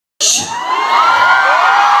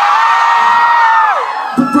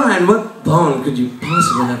more could you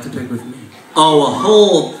possibly have to pick with me? Oh, a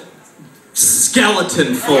whole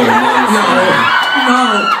skeleton full. No.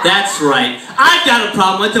 That's right. I've got a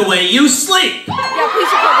problem with the way you sleep. Yeah,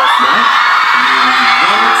 please record this.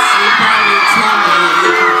 Don't sleep on your tummy.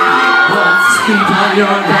 Won't sleep on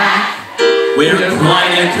your back. We're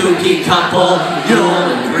quite a kooky couple, you'll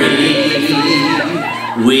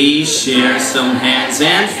agree. We share some hands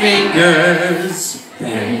and fingers,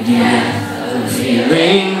 And yet the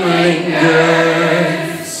feeling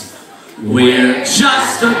lingers. we're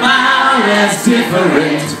just about as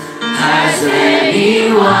different As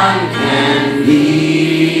anyone can be.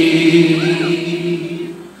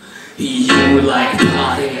 You like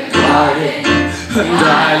plotting and guarding, and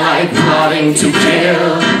I like plotting to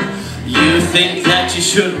kill. You think that you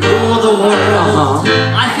should rule the world.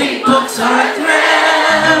 I think books are a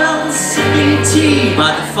thrill. Sipping tea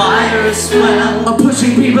by the fire as well.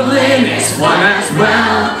 Pushing people in is fun as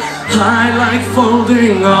well. I like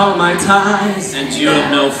folding all my ties. And you have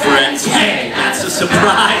no friends. Hey, that's a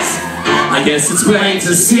surprise. I guess it's plain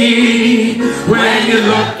to see when you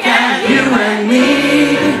look at you and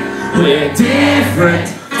me. We're different,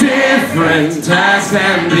 different as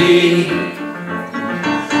can be.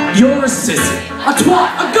 You're a sissy, a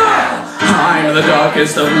twat, a girl. I'm the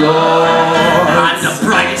darkest of lords. I'm the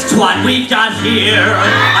brightest twat we've got here.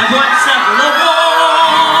 I've won several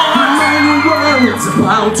awards. Many words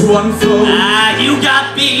about to unfold. You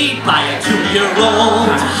got beat by a 2-year-old.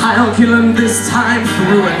 I'll kill him this time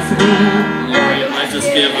through and through. Or you might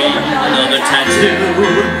just give him another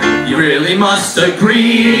tattoo. You really must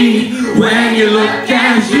agree when you look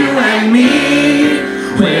at you and me.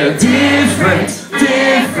 We're different,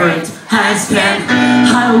 different as can.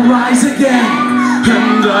 I'll rise again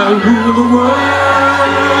and I'll rule the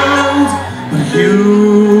world. But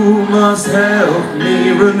you must help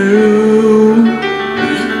me renew.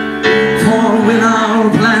 For when our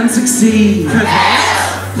plans succeed,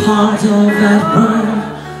 part of that world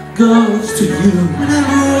goes to you. When I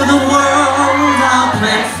rule the world, I'll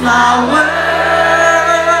plant flowers.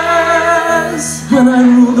 When I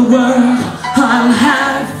rule the world, I'll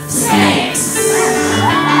have snakes.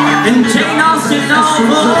 And Jane Austen novels. The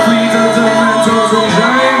fleas and mentors and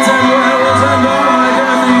giants and werewolves and all my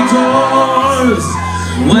deathly doors.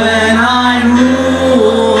 When I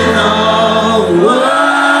rule the world.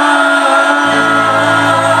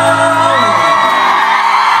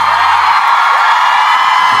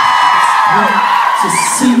 To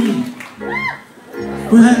see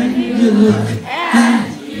when you look at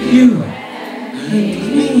you and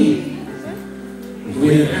me.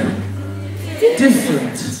 We're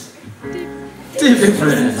different,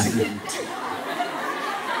 different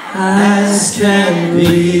as can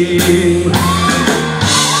be.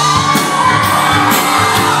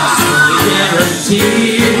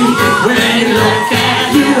 Guarantee when you look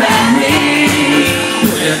at you and me,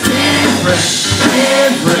 we're different,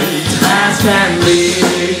 different as can be.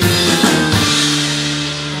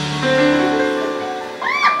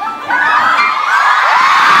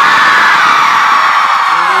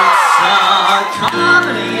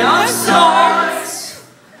 Comedy of sorts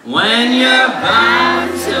when you're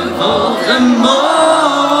bound to hold them more.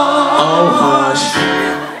 Oh hush,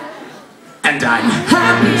 and I'm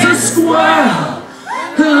happy to squirrel,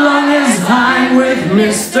 as long as I'm with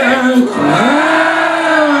Mr. Quirrell.